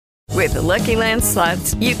With the Lucky Land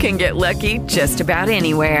Slots, you can get lucky just about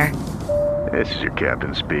anywhere. This is your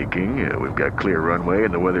captain speaking. We've got clear runway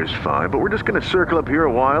and the weather's fine, but we're just going to circle up here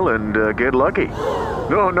a while and get lucky.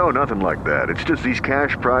 No, nothing like that. It's just these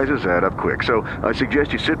cash prizes add up quick. So I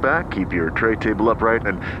suggest you sit back, keep your tray table upright,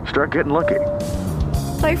 and start getting lucky.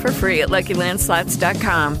 Play for free at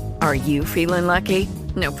LuckyLandSlots.com. Are you feeling lucky?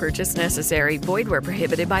 No purchase necessary. Void where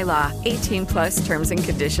prohibited by law. 18 plus terms and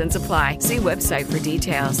conditions apply. See website for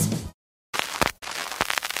details.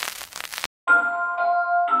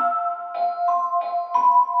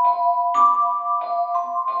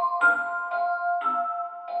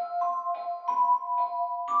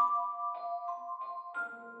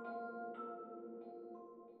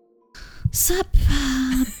 Sup,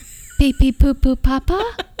 pee-pee poo-poo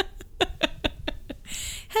papa?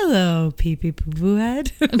 Hello, pee-pee poo-poo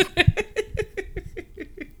head.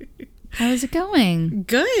 How's it going?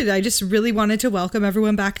 Good. I just really wanted to welcome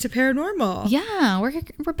everyone back to Paranormal. Yeah,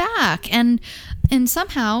 we're back. And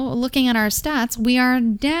somehow, looking at our stats, we are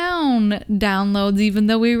down downloads even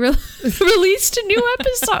though we released a new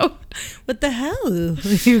episode. What the hell,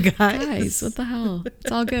 you Guys, what the hell?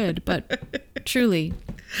 It's all good, but truly,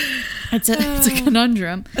 it's a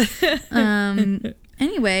conundrum.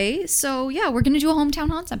 Anyway, so yeah, we're going to do a Hometown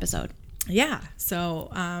Haunts episode. Yeah.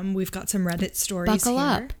 So we've got some Reddit stories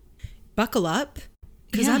here. Buckle up,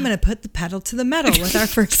 because I'm going to put the pedal to the metal with our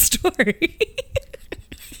first story.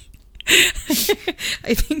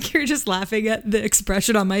 I think you're just laughing at the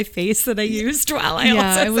expression on my face that I used while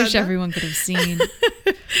I wish everyone could have seen.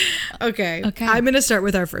 Okay. I'm going to start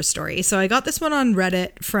with our first story. So I got this one on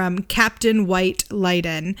Reddit from Captain White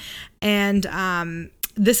Leiden, and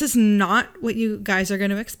this is not what you guys are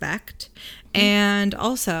going to expect. And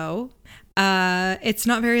also, it's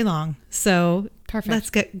not very long. So perfect. Let's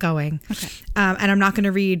get going. Okay. And I'm not going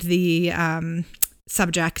to read the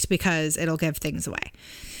subject because it'll give things away.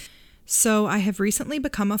 So I have recently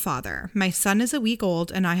become a father. My son is a week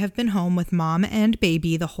old and I have been home with mom and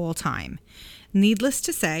baby the whole time. Needless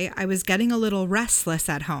to say, I was getting a little restless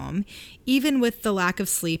at home, even with the lack of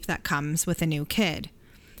sleep that comes with a new kid.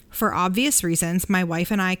 For obvious reasons, my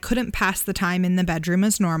wife and I couldn't pass the time in the bedroom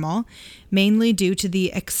as normal, mainly due to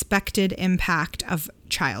the expected impact of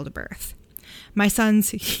childbirth. My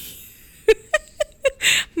son's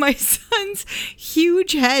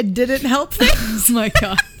huge head didn't help things. Oh my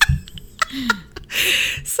God.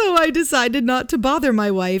 So I decided not to bother my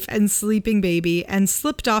wife and sleeping baby and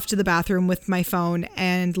slipped off to the bathroom with my phone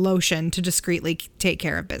and lotion to discreetly take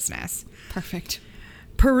care of business. Perfect.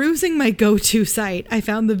 Perusing my go-to site, I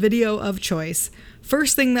found the video of choice.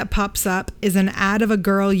 First thing that pops up is an ad of a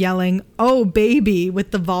girl yelling, "Oh, baby,"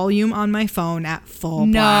 with the volume on my phone at full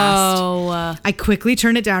blast. No. I quickly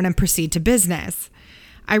turn it down and proceed to business.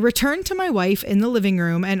 I return to my wife in the living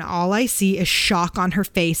room and all I see is shock on her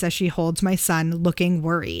face as she holds my son, looking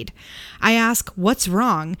worried. I ask, "What's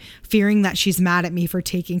wrong?" fearing that she's mad at me for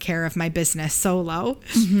taking care of my business solo.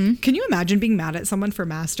 Mm-hmm. Can you imagine being mad at someone for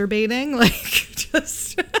masturbating?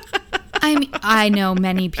 Just... I know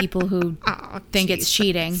many people who think it's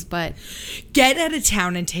cheating, but... Get out of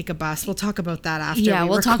town and take a bus. We'll talk about that after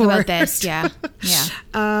we'll talk about this. Yeah.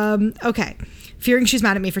 Okay. Fearing she's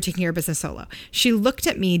mad at me for taking her business solo. She looked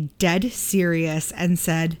at me dead serious and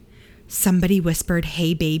said, "Somebody whispered,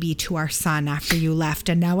 'Hey, baby,' to our son after you left,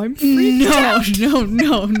 and now I'm freaked out." No.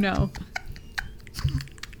 No.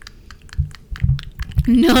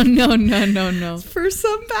 For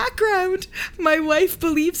some background, my wife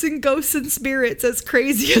believes in ghosts and spirits, as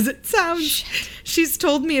crazy as it sounds. Shit. She's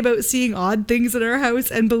told me about seeing odd things in our house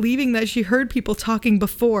and believing that she heard people talking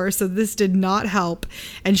before, so this did not help.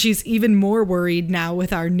 And she's even more worried now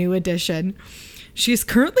with our new addition. She's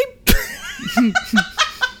currently...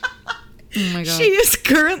 Oh my God. She is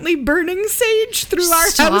currently burning sage through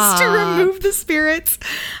our house to remove the spirits.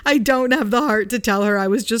 I don't have the heart to tell her I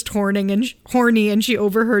was just horny and she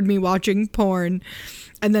overheard me watching porn.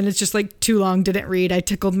 And then it's just like too long, didn't read. I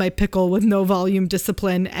tickled my pickle with no volume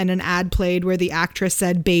discipline and an ad played where the actress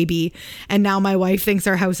said "baby." And now my wife thinks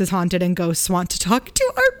our house is haunted and ghosts want to talk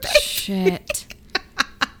to our baby. Shit.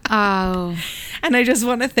 Oh. And I just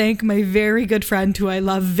want to thank my very good friend who I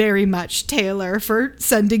love very much, Taylor, for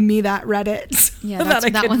sending me that Reddit so that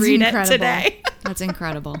I could read it today. That's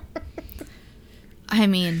incredible. I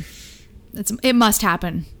mean, it must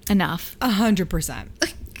happen enough. 100%.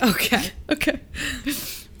 Okay.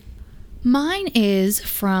 Mine is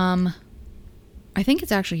from, I think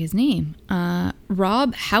it's actually his name,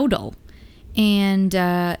 Rob Howdle. And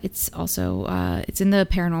it's also, it's in the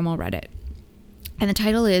paranormal Reddit. And the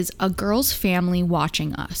title is "A Girl's Family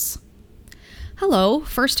Watching Us." Hello,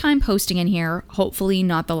 first time posting in here, hopefully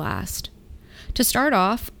not the last. To start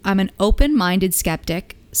off, I'm an open-minded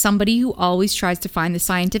skeptic, somebody who always tries to find the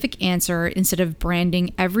scientific answer instead of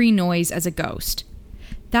branding every noise as a ghost.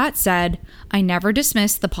 That said, I never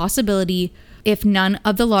dismiss the possibility if none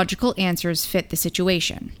of the logical answers fit the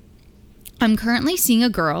situation. I'm currently seeing a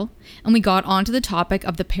girl, and we got onto the topic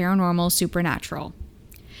of the paranormal supernatural.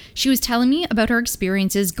 She was telling me about her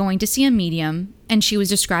experiences going to see a medium, and she was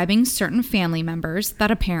describing certain family members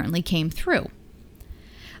that apparently came through.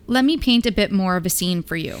 Let me paint a bit more of a scene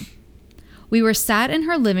for you. We were sat in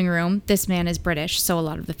her living room. This man is British, so a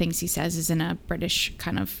lot of the things he says is in a British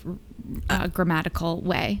kind of grammatical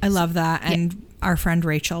way. I love that, and our friend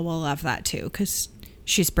Rachel will love that too, because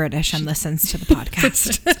she's British and listens to the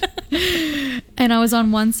podcast. And I was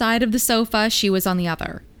on one side of the sofa, she was on the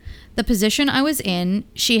other. The position I was in,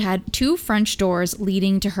 she had 2 French doors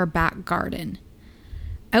leading to her back garden.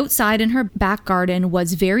 Outside in her back garden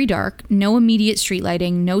was very dark, no immediate street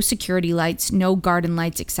lighting, no security lights, no garden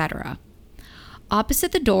lights, etc.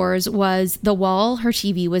 Opposite the doors was the wall her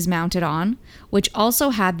TV was mounted on, which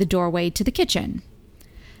also had the doorway to the kitchen.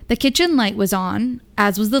 The kitchen light was on,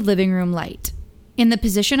 as was the living room light. In the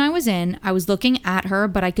position I was in, I was looking at her,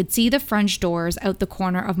 but I could see the French doors out the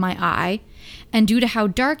corner of my eye, and due to how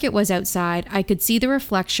dark it was outside, I could see the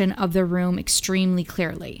reflection of the room extremely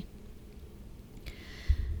clearly.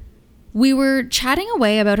 We were chatting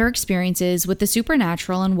away about her experiences with the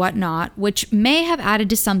supernatural and whatnot, which may have added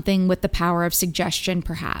to something with the power of suggestion,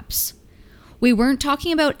 perhaps. We weren't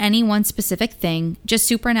talking about any one specific thing, just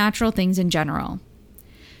supernatural things in general.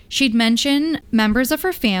 She'd mention members of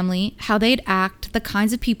her family, how they'd act, the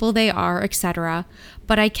kinds of people they are, etc.,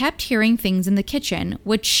 but I kept hearing things in the kitchen,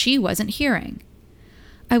 which she wasn't hearing.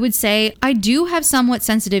 I would say, I do have somewhat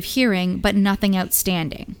sensitive hearing, but nothing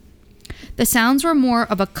outstanding. The sounds were more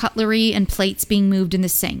of a cutlery and plates being moved in the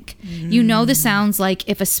sink. You know the sounds like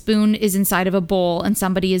if a spoon is inside of a bowl and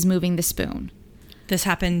somebody is moving the spoon. This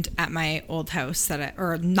happened at my old house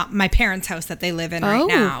or not my parents' house that they live in right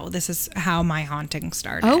now. This is how my haunting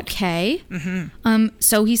started. Okay.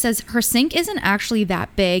 So he says her sink isn't actually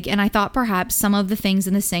that big, and I thought perhaps some of the things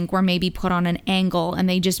in the sink were maybe put on an angle and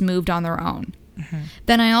they just moved on their own.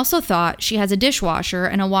 Then I also thought she has a dishwasher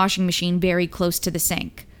and a washing machine very close to the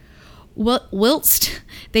sink. Whilst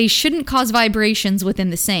they shouldn't cause vibrations within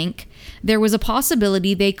the sink, there was a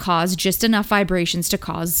possibility they caused just enough vibrations to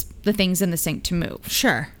cause the things in the sink to move.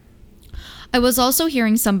 Sure. I was also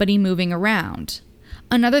hearing somebody moving around.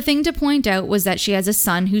 Another thing to point out was that she has a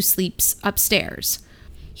son who sleeps upstairs.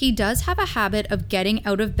 He does have a habit of getting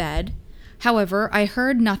out of bed. However, I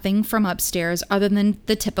heard nothing from upstairs other than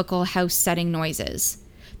the typical house-setting noises.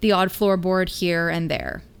 The odd floorboard here and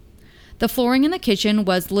there. The flooring in the kitchen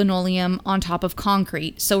was linoleum on top of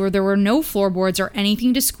concrete, so there were no floorboards or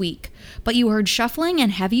anything to squeak, but you heard shuffling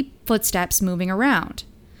and heavy footsteps moving around.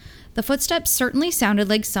 The footsteps certainly sounded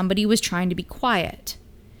like somebody was trying to be quiet.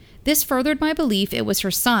 This furthered my belief it was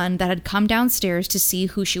her son that had come downstairs to see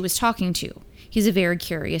who she was talking to. He's a very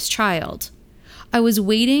curious child. I was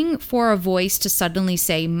waiting for a voice to suddenly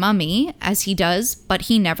say "Mummy," as he does, but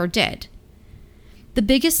he never did. The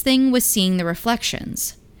biggest thing was seeing the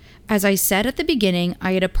reflections. As I said at the beginning,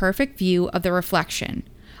 I had a perfect view of the reflection.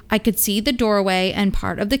 I could see the doorway and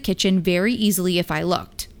part of the kitchen very easily if I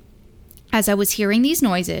looked. As I was hearing these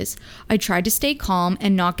noises, I tried to stay calm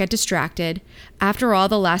and not get distracted. After all,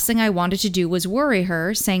 the last thing I wanted to do was worry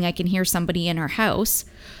her, saying I can hear somebody in her house,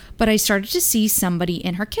 but I started to see somebody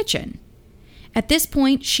in her kitchen. At this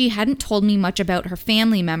point, she hadn't told me much about her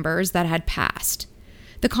family members that had passed.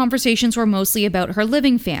 The conversations were mostly about her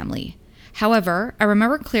living family. However, I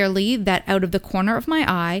remember clearly that out of the corner of my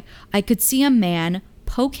eye, I could see a man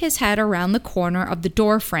poke his head around the corner of the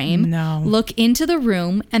door frame, look into the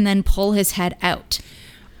room, and then pull his head out.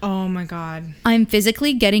 Oh my God. I'm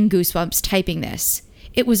physically getting goosebumps typing this.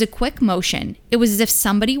 It was a quick motion. It was as if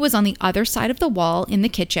somebody was on the other side of the wall in the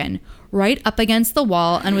kitchen, right up against the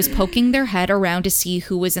wall, and was poking their head around to see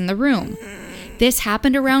who was in the room. This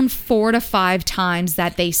happened around 4 to 5 times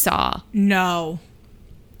that they saw. No.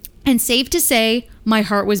 And safe to say, my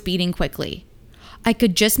heart was beating quickly. I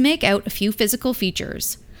could just make out a few physical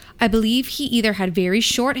features. I believe he either had very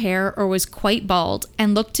short hair or was quite bald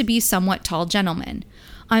and looked to be a somewhat tall gentleman.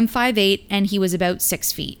 I'm 5'8" and he was about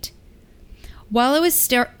 6 feet. While I was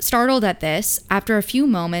startled at this, after a few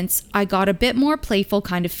moments, I got a bit more playful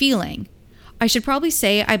kind of feeling. I should probably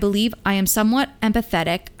say I believe I am somewhat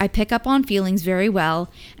empathetic. I pick up on feelings very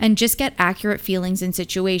well and just get accurate feelings in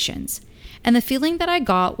situations. And the feeling that I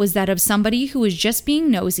got was that of somebody who was just being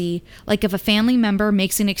nosy, like if a family member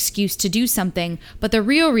makes an excuse to do something, but the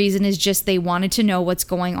real reason is just they wanted to know what's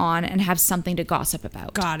going on and have something to gossip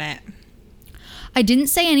about. Got it. I didn't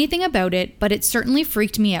say anything about it, but it certainly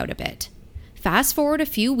freaked me out a bit. Fast forward a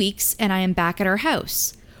few weeks and I am back at our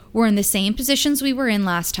house. We're in the same positions we were in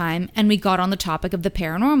last time, and we got on the topic of the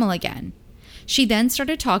paranormal again. She then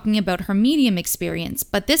started talking about her medium experience,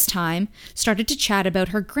 but this time started to chat about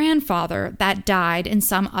her grandfather that died and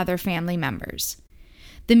some other family members.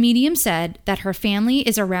 The medium said that her family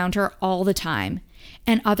is around her all the time,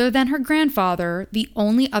 and other than her grandfather, the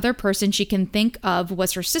only other person she can think of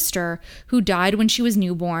was her sister, who died when she was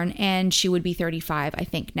newborn, and she would be 35, I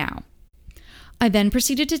think, now. I then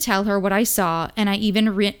proceeded to tell her what I saw, and I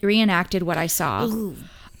even reenacted what I saw. Ooh.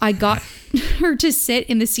 I got her to sit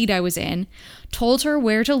in the seat I was in, told her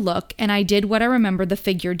where to look, and I did what I remember the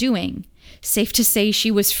figure doing. Safe to say she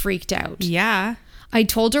was freaked out. Yeah. I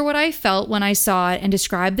told her what I felt when I saw it and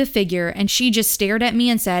described the figure, and she just stared at me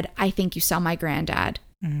and said, "I think you saw my granddad."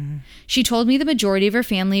 She told me the majority of her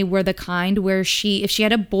family were the kind where if she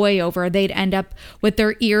had a boy over, they'd end up with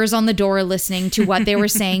their ears on the door listening to what they were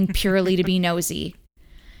saying purely to be nosy.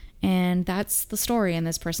 And that's the story. And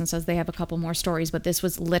this person says they have a couple more stories, but this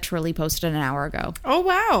was literally posted an hour ago. Oh,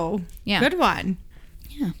 wow. Yeah. Good one.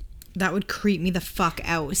 Yeah. That would creep me the fuck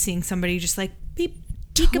out, seeing somebody just like beep,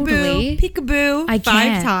 totally. peekaboo, I 5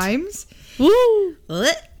 can't. times. Woo!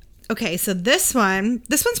 Okay, so this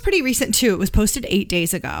one's pretty recent too. It was posted 8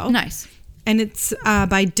 days ago. Nice. And it's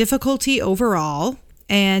by Difficulty Overall.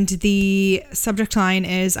 And the subject line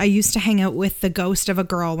is, I used to hang out with the ghost of a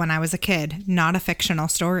girl when I was a kid. Not a fictional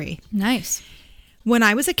story. Nice. When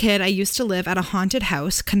I was a kid, I used to live at a haunted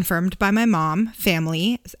house confirmed by my mom,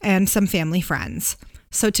 family, and some family friends.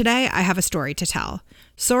 So today I have a story to tell.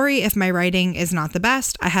 Sorry if my writing is not the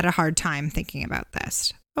best. I had a hard time thinking about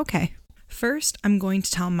this. Okay. First, I'm going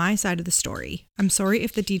to tell my side of the story. I'm sorry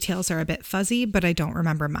if the details are a bit fuzzy, but I don't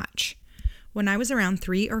remember much. When I was around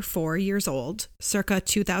 3 or 4 years old, circa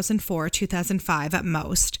 2004, 2005 at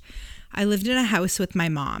most, I lived in a house with my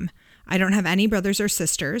mom. I don't have any brothers or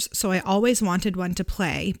sisters, so I always wanted one to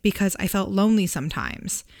play because I felt lonely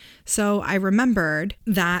sometimes. So I remembered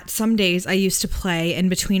that some days I used to play in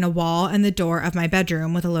between a wall and the door of my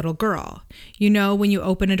bedroom with a little girl. You know, when you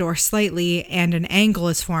open a door slightly and an angle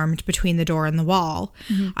is formed between the door and the wall.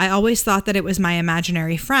 Mm-hmm. I always thought that it was my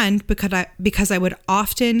imaginary friend because I would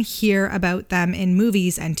often hear about them in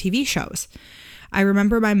movies and TV shows. I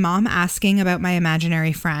remember my mom asking about my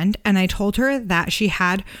imaginary friend, and I told her that she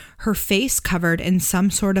had her face covered in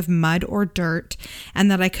some sort of mud or dirt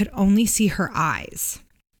and that I could only see her eyes.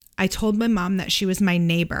 I told my mom that she was my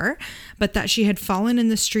neighbor, but that she had fallen in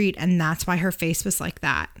the street and that's why her face was like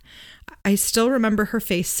that. I still remember her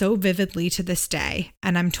face so vividly to this day,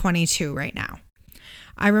 and I'm 22 right now.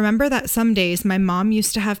 I remember that some days my mom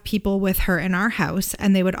used to have people with her in our house,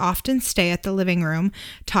 and they would often stay at the living room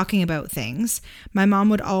talking about things. My mom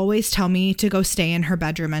would always tell me to go stay in her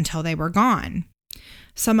bedroom until they were gone.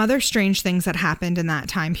 Some other strange things that happened in that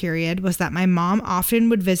time period was that my mom often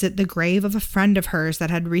would visit the grave of a friend of hers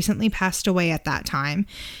that had recently passed away at that time,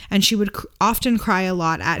 and she would often cry a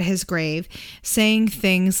lot at his grave, saying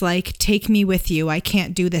things like, "Take me with you, I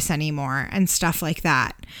can't do this anymore," and stuff like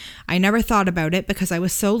that. I never thought about it because I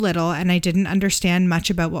was so little and I didn't understand much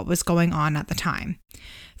about what was going on at the time.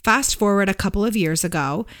 Fast forward a couple of years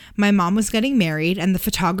ago, my mom was getting married and the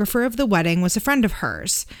photographer of the wedding was a friend of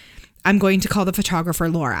hers. I'm going to call the photographer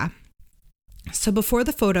Laura. So before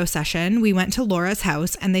the photo session, we went to Laura's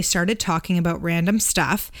house and they started talking about random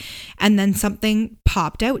stuff, and then something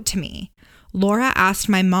popped out to me. Laura asked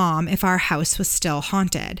my mom if our house was still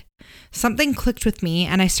haunted. Something clicked with me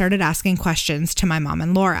and I started asking questions to my mom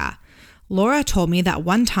and Laura. Laura told me that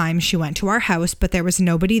one time she went to our house, but there was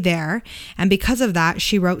nobody there, and because of that,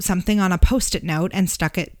 she wrote something on a Post-it note and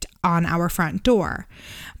stuck it on our front door.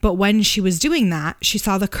 But when she was doing that, she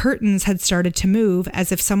saw the curtains had started to move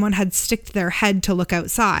as if someone had sticked their head to look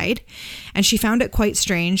outside, and she found it quite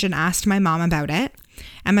strange and asked my mom about it,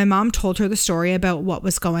 and my mom told her the story about what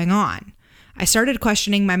was going on. I started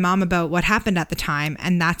questioning my mom about what happened at the time,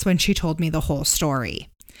 and that's when she told me the whole story.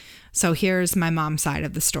 So here's my mom's side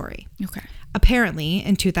of the story. Okay. Apparently,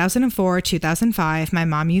 in 2004, 2005, my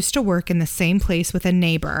mom used to work in the same place with a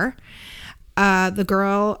neighbor. The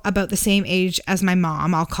girl about the same age as my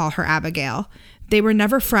mom, I'll call her Abigail. They were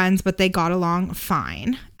never friends, but they got along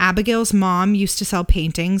fine. Abigail's mom used to sell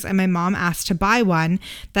paintings, and my mom asked to buy one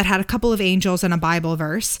that had a couple of angels and a Bible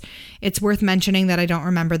verse. It's worth mentioning that I don't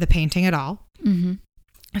remember the painting at all. Mm-hmm.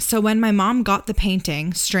 So when my mom got the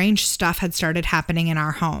painting, strange stuff had started happening in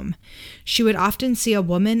our home. She would often see a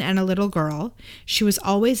woman and a little girl. She was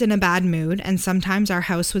always in a bad mood, and sometimes our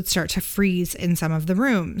house would start to freeze in some of the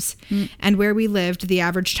rooms. And where we lived, the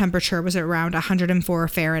average temperature was around 104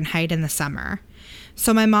 Fahrenheit in the summer.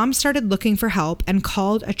 So my mom started looking for help and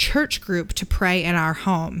called a church group to pray in our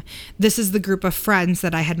home. This is the group of friends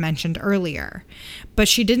that I had mentioned earlier. But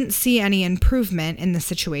she didn't see any improvement in the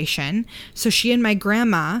situation. So she and my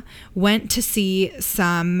grandma went to see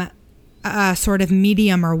some sort of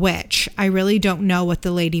medium or witch. I really don't know what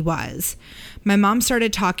the lady was. My mom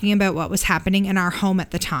started talking about what was happening in our home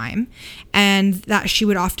at the time, and that she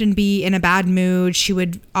would often be in a bad mood. She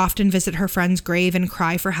would often visit her friend's grave and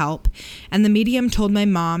cry for help. And the medium told my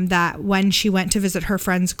mom that when she went to visit her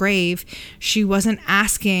friend's grave, she wasn't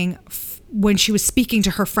asking, when she was speaking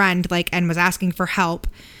to her friend, and was asking for help,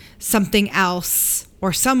 something else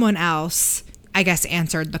or someone else, I guess,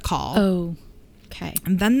 answered the call. Oh. Okay.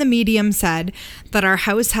 And then the medium said that our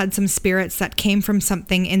house had some spirits that came from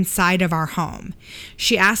something inside of our home.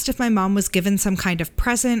 She asked if my mom was given some kind of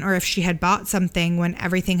present or if she had bought something when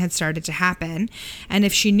everything had started to happen, and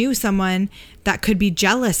if she knew someone that could be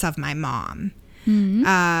jealous of my mom.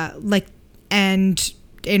 And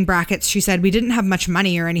in brackets, she said we didn't have much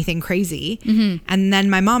money or anything crazy. And then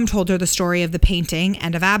my mom told her the story of the painting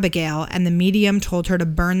and of Abigail, and the medium told her to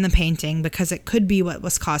burn the painting because it could be what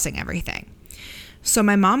was causing everything. So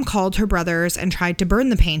my mom called her brothers and tried to burn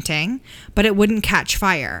the painting, but it wouldn't catch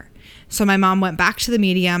fire. So my mom went back to the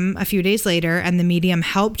medium a few days later, and the medium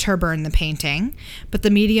helped her burn the painting. But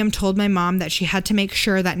the medium told my mom that she had to make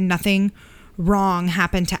sure that nothing wrong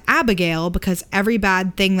happened to Abigail, because every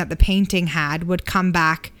bad thing that the painting had would come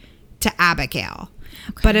back to Abigail.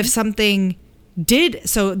 Okay. But if something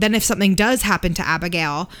does happen to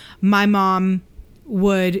Abigail, my mom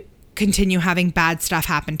would continue having bad stuff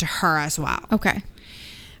happen to her as well. Okay.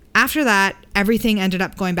 After that, everything ended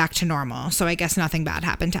up going back to normal. So I guess nothing bad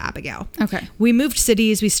happened to Abigail. Okay. We moved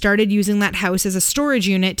cities. We started using that house as a storage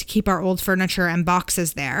unit to keep our old furniture and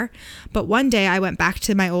boxes there. But one day I went back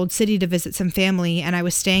to my old city to visit some family, and I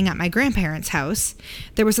was staying at my grandparents' house.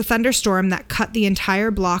 There was a thunderstorm that cut the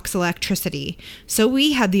entire block's electricity. So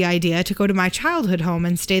we had the idea to go to my childhood home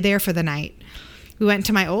and stay there for the night. We went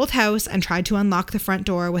to my old house and tried to unlock the front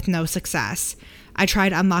door with no success. I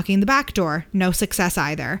tried unlocking the back door, no success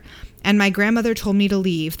either. And my grandmother told me to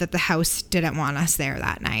leave, that the house didn't want us there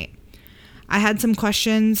that night. I had some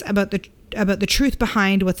questions about the truth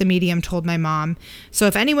behind what the medium told my mom. So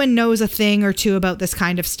if anyone knows a thing or two about this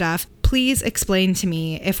kind of stuff, please explain to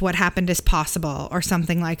me if what happened is possible or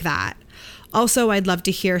something like that. Also, I'd love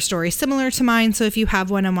to hear stories similar to mine. So if you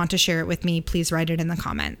have one and want to share it with me, please write it in the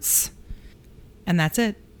comments. And that's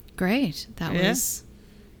it. Great. That was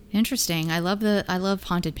interesting. I love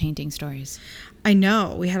haunted painting stories. I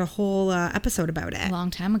know. We had a whole episode about it. A long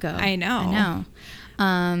time ago. I know.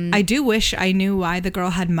 I do wish I knew why the girl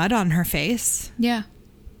had mud on her face. Yeah.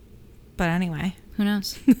 But anyway. Who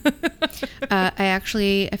knows?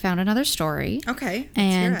 I found another story. Okay.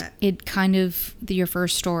 And it kind of, your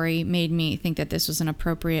first story made me think that this was an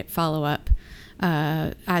appropriate follow-up,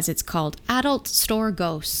 as it's called Adult Store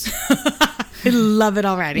Ghosts. I love it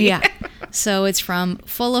already. Yeah. So it's from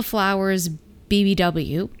Full of Flowers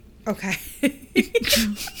BBW. Okay.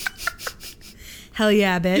 Hell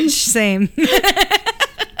yeah, bitch. Same.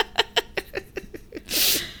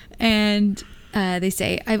 And they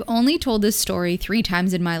say, I've only told this story 3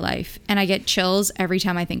 times in my life, and I get chills every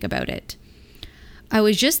time I think about it. I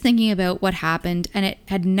was just thinking about what happened, and it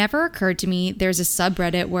had never occurred to me there's a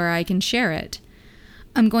subreddit where I can share it.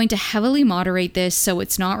 I'm going to heavily moderate this so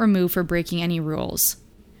it's not removed for breaking any rules.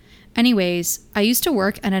 Anyways, I used to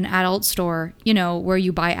work at an adult store, where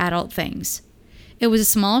you buy adult things. It was a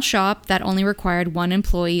small shop that only required 1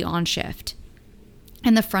 employee on shift.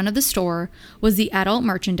 In the front of the store was the adult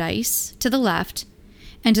merchandise, to the left,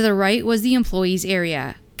 and to the right was the employees'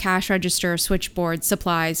 area, cash register, switchboard,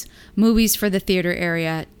 supplies, movies for the theater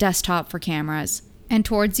area, desktop for cameras. And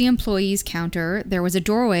towards the employees' counter, there was a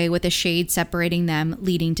doorway with a shade separating them,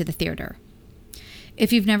 leading to the theater.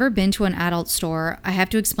 If you've never been to an adult store, I have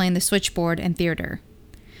to explain the switchboard and theater.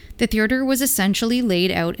 The theater was essentially laid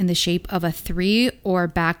out in the shape of a 3 or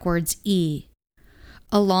backwards E.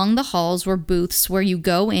 Along the halls were booths where you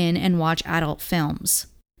go in and watch adult films.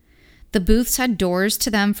 The booths had doors to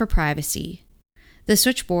them for privacy. The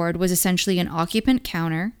switchboard was essentially an occupant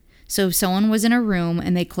counter, so if someone was in a room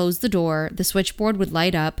and they closed the door, the switchboard would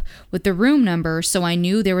light up with the room number, so I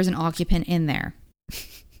knew there was an occupant in there.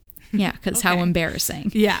 Yeah, because how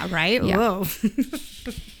embarrassing. Yeah, right? Yeah. Whoa.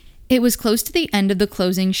 It was close to the end of the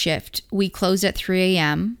closing shift. We closed at 3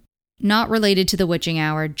 a.m., not related to the witching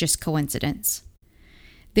hour, just coincidence.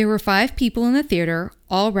 There were 5 people in the theater,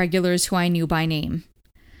 all regulars who I knew by name.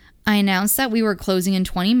 I announced that we were closing in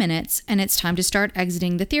 20 minutes and it's time to start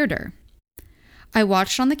exiting the theater. I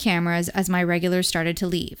watched on the cameras as my regulars started to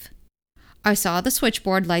leave. I saw the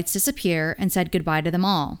switchboard lights disappear and said goodbye to them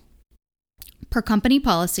all. Per company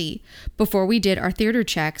policy, before we did our theater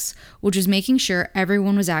checks, which was making sure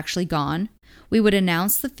everyone was actually gone, we would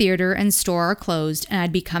announce the theater and store are closed and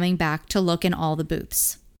I'd be coming back to look in all the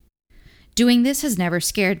booths. Doing this has never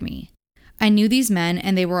scared me. I knew these men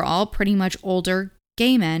and they were all pretty much older,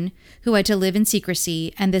 gay men who had to live in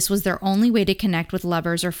secrecy, and this was their only way to connect with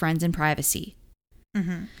lovers or friends in privacy.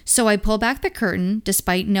 Mm-hmm. So I pulled back the curtain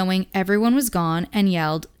despite knowing everyone was gone and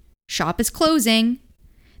yelled, "Shop is closing."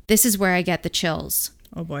 This is where I get the chills.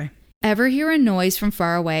 Oh boy. Ever hear a noise from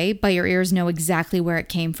far away, but your ears know exactly where it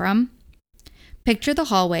came from? Picture the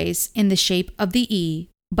hallways in the shape of the E,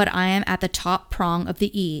 but I am at the top prong of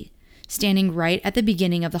the E, standing right at the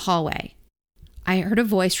beginning of the hallway. I heard a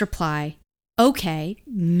voice reply, "Okay."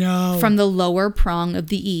 No. From the lower prong of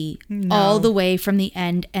the E, all the way from the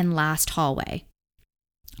end and last hallway.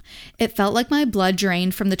 It felt like my blood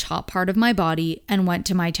drained from the top part of my body and went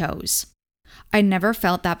to my toes. I'd never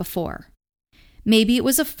felt that before. Maybe it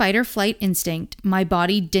was a fight or flight instinct. My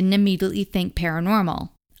body didn't immediately think paranormal.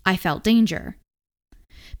 I felt danger.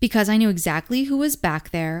 Because I knew exactly who was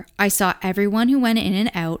back there, I saw everyone who went in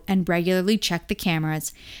and out and regularly checked the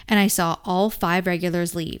cameras, and I saw all 5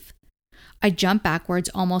 regulars leave. I jumped backwards,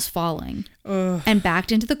 almost falling, and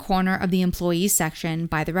backed into the corner of the employees section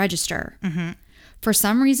by the register. Mm-hmm. For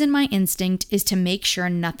some reason, my instinct is to make sure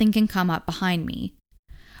nothing can come up behind me.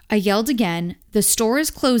 I yelled again, "The store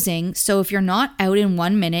is closing, so if you're not out in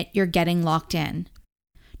 1 minute, you're getting locked in."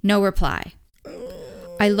 No reply.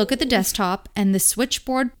 I look at the desktop and the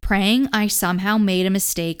switchboard, praying I somehow made a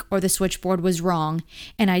mistake or the switchboard was wrong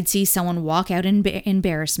and I'd see someone walk out in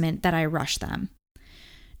embarrassment that I rushed them.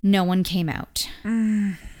 No one came out.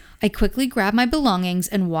 I quickly grabbed my belongings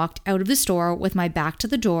and walked out of the store with my back to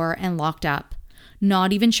the door and locked up,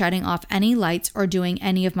 not even shutting off any lights or doing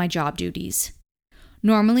any of my job duties.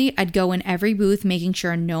 Normally, I'd go in every booth making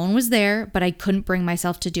sure no one was there, but I couldn't bring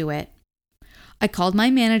myself to do it. I called my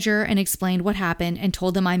manager and explained what happened and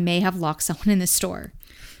told them I may have locked someone in the store.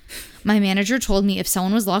 My manager told me if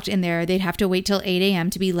someone was locked in there, they'd have to wait till 8 a.m.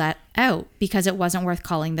 to be let out because it wasn't worth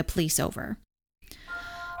calling the police over.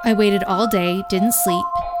 I waited all day, didn't sleep,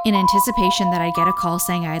 in anticipation that I'd get a call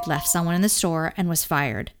saying I had left someone in the store and was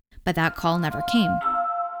fired, but that call never came.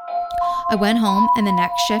 I went home, and the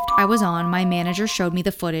next shift I was on, my manager showed me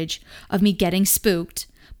the footage of me getting spooked,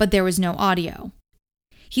 but there was no audio.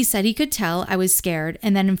 He said he could tell I was scared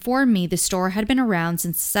and then informed me the store had been around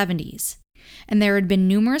since the 70s, and there had been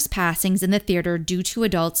numerous passings in the theater due to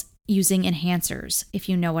adults using enhancers, if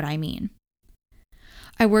you know what I mean.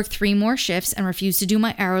 I worked 3 more shifts and refused to do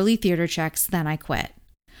my hourly theater checks, then I quit.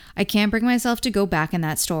 I can't bring myself to go back in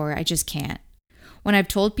that store, I just can't. When I've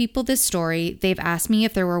told people this story, they've asked me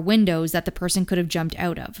if there were windows that the person could have jumped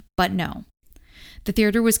out of, but no. The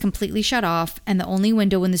theater was completely shut off, and the only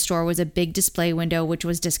window in the store was a big display window which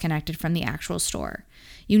was disconnected from the actual store.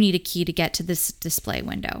 You need a key to get to this display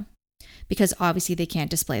window, because obviously they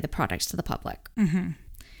can't display the products to the public. Mm-hmm.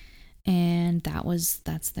 And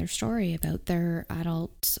that's their story about their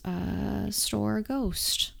adult store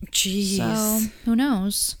ghost. Jeez. So who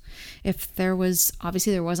knows if there was,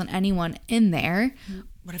 obviously there wasn't anyone in there.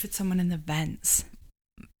 What if it's someone in the vents?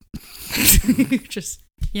 Just,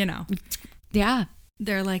 Yeah.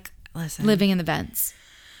 They're like, listen. Living in the vents.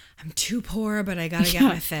 I'm too poor, but I gotta get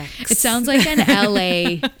my fix. It sounds like an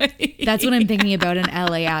LA. That's what I'm thinking about, an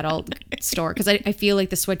LA adult store. Because I feel like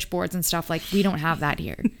the switchboards and stuff, like, we don't have that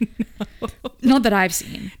here. No. Not that I've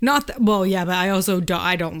seen. Well, yeah, but I also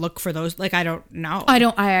don't look for those. Like, I don't know.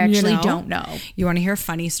 I actually don't know. You want to hear a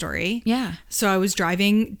funny story? Yeah. So I was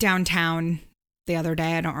driving downtown the other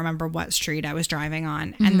day. I don't remember what street I was driving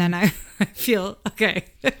on. Mm-hmm. And then I feel, okay,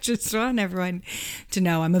 I just want everyone to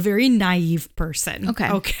know I'm a very naive person.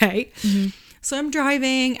 Okay. Mm-hmm. So I'm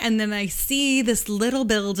driving and then I see this little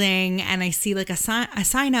building and I see like a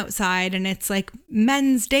sign outside and it's like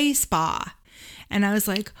Men's Day Spa. And I was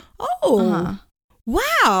like, oh,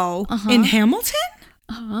 wow. In Hamilton?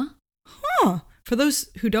 Huh. For those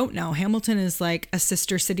who don't know, Hamilton is like a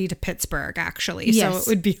sister city to Pittsburgh, actually. Yes. So it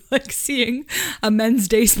would be like seeing a Men's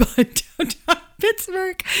Day Spa in downtown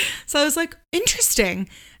Pittsburgh. So I was like, interesting.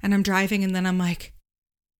 And I'm driving and then I'm like,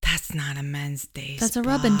 that's not a men's day That's spa. a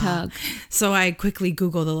rub and tug. So I quickly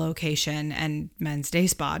Google the location and men's day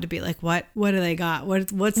spa to be like, what do they got?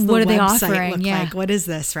 What's the What are website they offering? look like? What is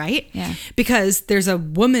this, right? Yeah. Because there's a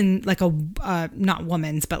woman, like a, not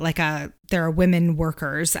women's, but like there are women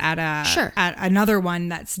workers at at another one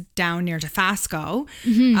that's down near Tafasco,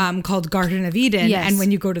 called Garden of Eden. Yes. And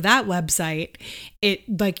when you go to that website, it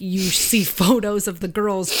like you see photos of the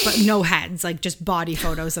girls, but no heads, like just body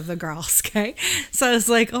photos of the girls. Okay. So I was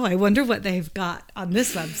like, oh, I wonder what they've got on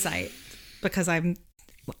this website, because I'm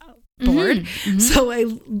bored. So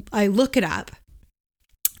I look it up.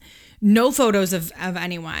 No photos of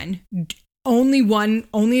anyone. Only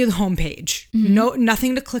the homepage.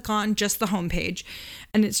 Nothing to click on, just the homepage.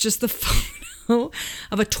 And it's just the photo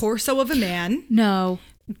of a torso of a man. No.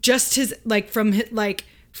 Just his,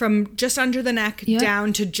 from just under the neck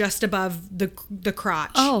down to just above the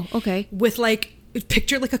crotch. Oh, okay. With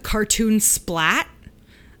picture like a cartoon splat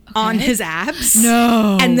on his abs.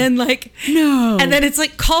 No. And then no. And then it's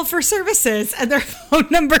like call for services and their phone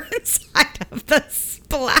number inside of the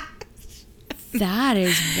splat. That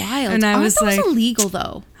is wild. And I was thought like, it was illegal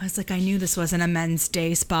though. I was like, I knew this wasn't a men's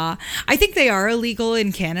day spa. I think they are illegal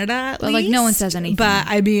in Canada at But least. no one says anything. But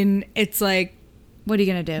I mean, it's like, what are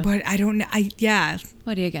you going to do? but I don't know.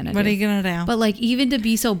 What are you going to do? What are you going to do? But even to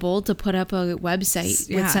be so bold to put up a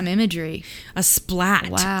website with some imagery. A splat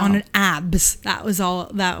Wow. on an abs. That was all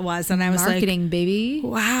that was. And I was Marketing, baby.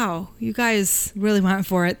 wow, you guys really went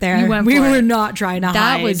for it there. We were not trying to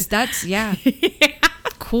hide. That's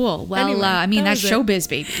cool. Well, Anyway, that's that was showbiz,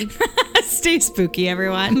 baby. Stay spooky,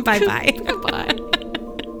 everyone. Bye-bye. Bye.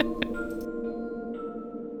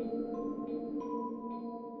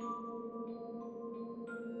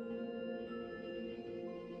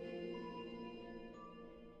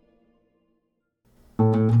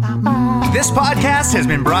 This podcast has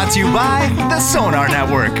been brought to you by the Sonar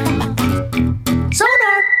Network.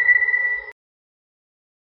 Sonar!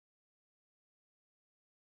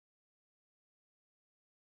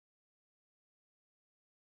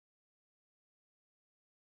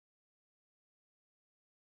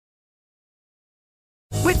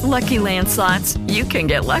 With Lucky Land Slots, you can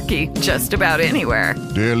get lucky just about anywhere.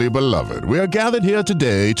 Dearly beloved, we are gathered here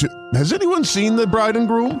today to... Has anyone seen the bride and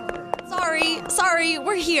groom? Sorry,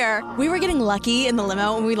 we're here. We were getting lucky in the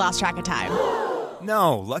limo and we lost track of time.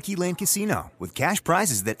 No, Lucky Land Casino, with cash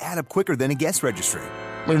prizes that add up quicker than a guest registry.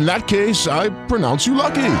 In that case, I pronounce you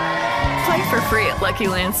lucky. Play for free at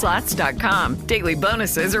LuckyLandSlots.com. Daily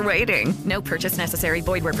bonuses are waiting. No purchase necessary.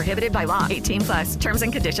 Void where prohibited by law. 18+. Terms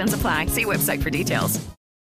and conditions apply. See website for details.